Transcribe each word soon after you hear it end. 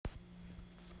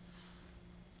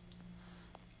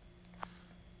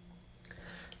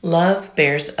Love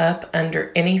bears up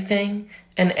under anything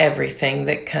and everything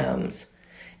that comes.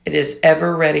 It is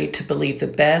ever ready to believe the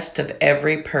best of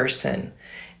every person.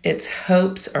 Its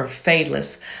hopes are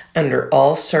fadeless under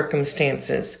all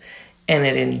circumstances, and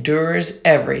it endures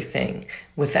everything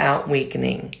without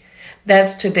weakening.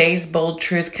 That's today's bold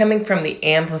truth coming from the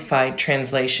Amplified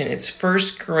Translation. It's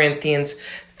 1 Corinthians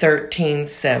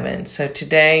 13:7. So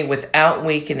today, without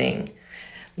weakening,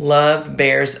 love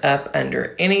bears up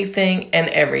under anything and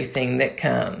everything that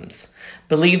comes.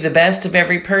 Believe the best of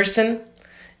every person.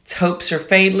 Its hopes are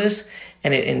fadeless,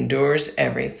 and it endures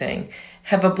everything.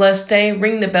 Have a blessed day.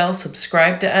 Ring the bell,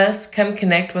 subscribe to us, come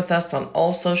connect with us on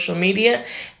all social media,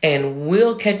 and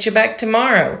we'll catch you back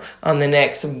tomorrow on the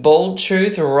next Bold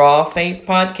Truth Raw Faith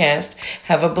podcast.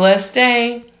 Have a blessed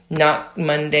day. Knock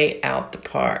Monday out the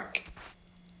park.